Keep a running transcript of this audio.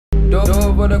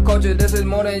of the culture, this is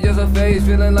more than just a phase.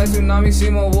 Feeling like tsunami,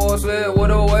 Simo, war slid with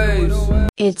the waves.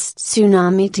 It's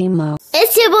Tsunami Timo.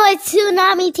 It's your boy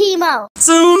Tsunami Timo.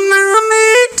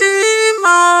 Tsunami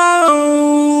Timo.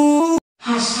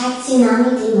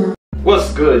 #Tsunami Timo.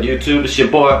 What's good, YouTube? It's your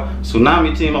boy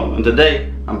Tsunami Timo, and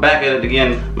today I'm back at it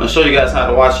again. I'm gonna show you guys how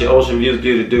to wash your Ocean Views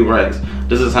Beauty Durags.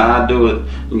 This is how I do it.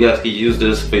 You guys can use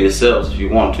this for yourselves if you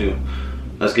want to.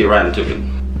 Let's get right into it.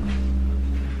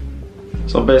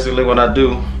 So basically what I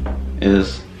do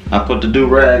is I put the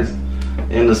Durags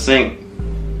in the sink,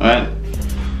 right?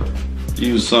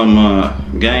 Use some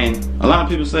Gain. A lot of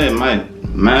people say it might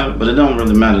matter, but it don't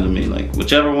really matter to me. Like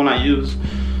whichever one I use,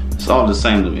 it's all the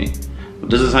same to me. But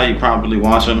this is how you properly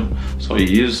wash them. So you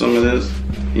use some of this.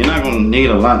 You're not gonna need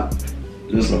a lot,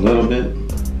 just a little bit.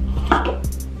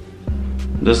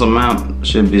 This amount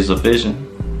should be sufficient.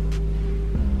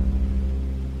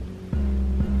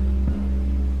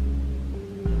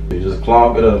 You just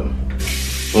clog it up.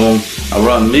 Boom. I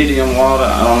run medium water.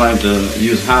 I don't like to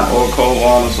use hot or cold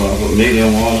water, so I put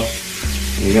medium water.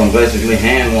 You're gonna basically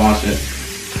hand wash it.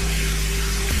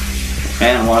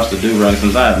 Hand wash the Durag.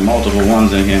 Since I have multiple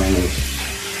ones in here, I'm gonna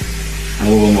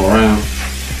move them around.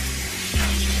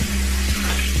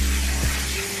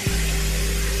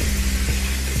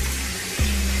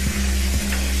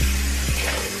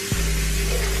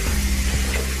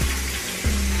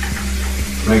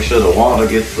 Make sure the water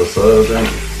gets the suds in.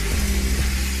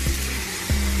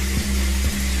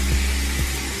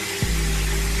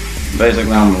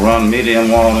 Basically, I'm gonna run medium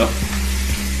water,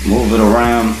 move it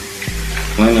around,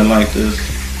 clean it like this.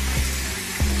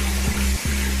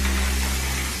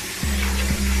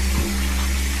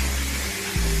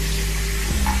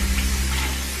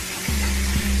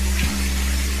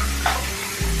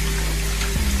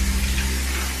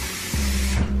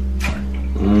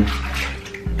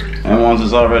 And once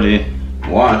it's already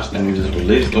washed, then we just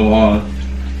release the water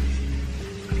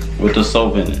with the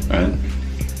soap in it, right?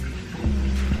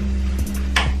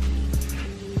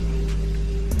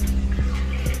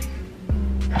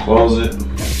 Close it,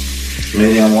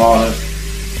 medium water,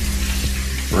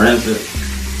 rinse it,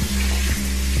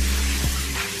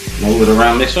 move it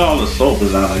around. Make sure all the soap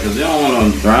is out there, because you don't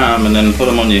want to dry them and then put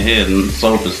them on your head and the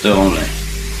soap is still on there.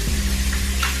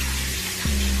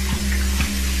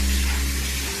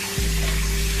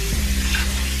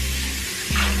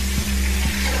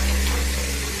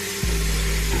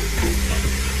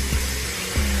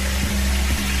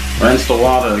 Rinse the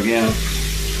water again,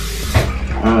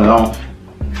 turn it off.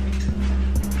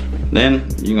 Then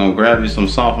you're gonna grab you some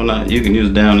softener. You can use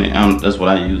down there, that's what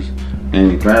I use.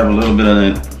 And you grab a little bit of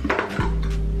that,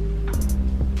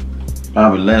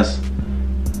 probably less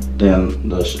than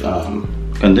the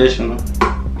conditioner.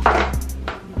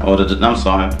 Or I'm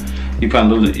sorry, you can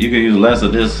use less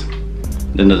of this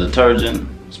than the detergent.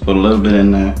 Just put a little bit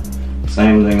in there.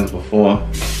 Same thing as before.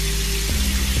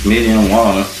 Medium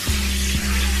water.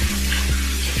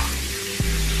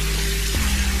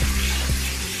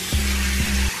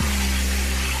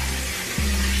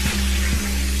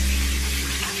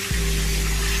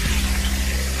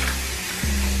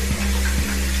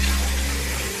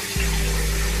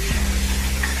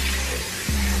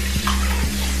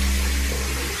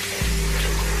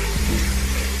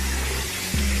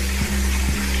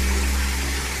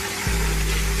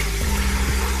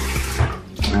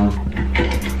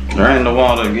 Drain the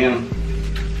water again.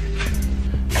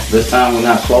 This time we're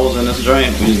not closing this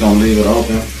drain, we're just gonna leave it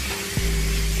open.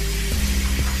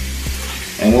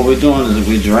 And what we're doing is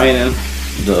we're draining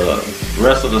the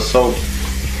rest of the soap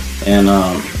and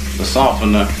the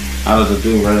softener out of the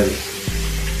Durags.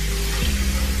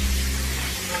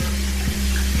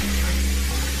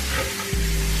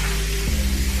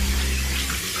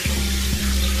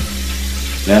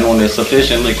 Then when they're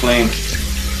sufficiently clean,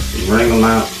 you bring them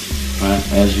out.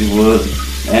 Right, as you would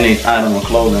any item of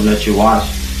clothing that you wash.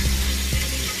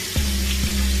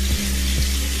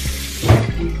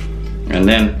 And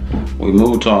then we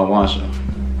move to our washer.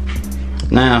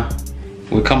 Now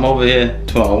we come over here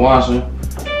to our washer,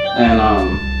 and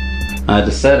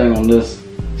the setting on this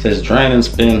says drain and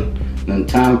spin, and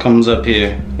time comes up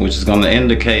here, which is going to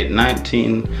indicate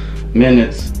 19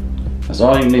 minutes. That's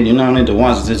all you need. You don't need to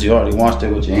wash it since you already washed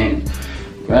it with your hands.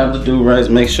 Grab the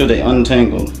Durags, make sure they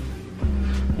untangled.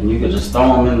 And you can just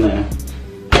throw them in there,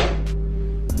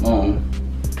 boom,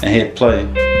 and hit play,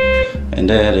 and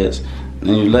there it is. And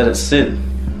then you let it sit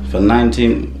for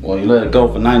you let it go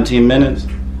for 19 minutes,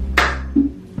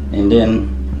 and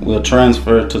then we'll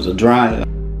transfer it to the dryer.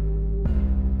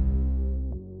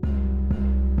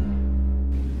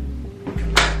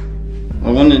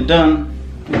 Well, when it's done,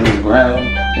 you just grab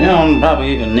them, You don't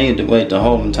probably even need to wait the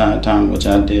whole entire time, which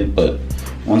I did, but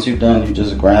once you're done, you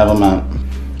just grab them out.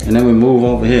 And then we move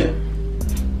over here.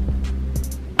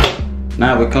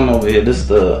 Now we come over here, this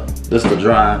the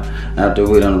dry after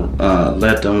we done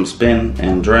let them spin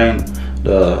and drain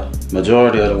the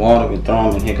majority of the water. We throw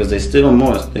them in here because they're still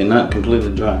moist, they're not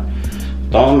completely dry.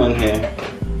 Throw them in here.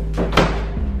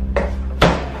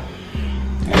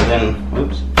 And then,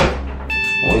 oops,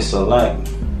 we select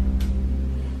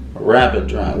rapid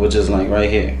dry, which is like right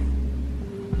here.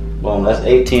 Boom, that's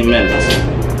 18 minutes.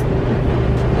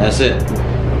 That's it.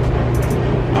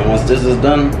 And once this is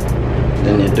done,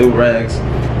 then your do-rags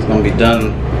is gonna be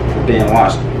done being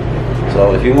washed.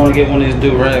 So if you wanna get one of these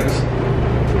do-rags,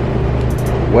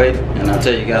 wait, and I'll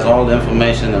tell you guys all the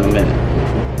information in a minute.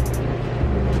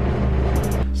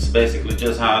 It's basically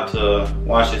just how to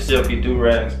wash your silky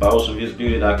do-rags by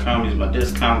oceanviewsbeauty.com. Use my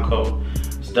discount code.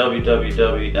 It's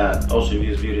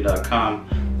www.oceanviewsbeauty.com,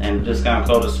 and the discount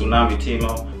code is Tsunami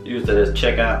Timo. Use that as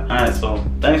checkout. Alright, so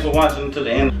thanks for watching to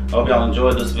the end. Hope y'all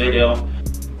enjoyed this video,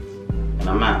 and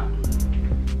I'm out.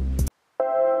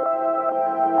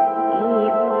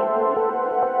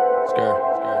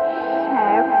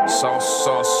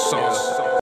 Sauce.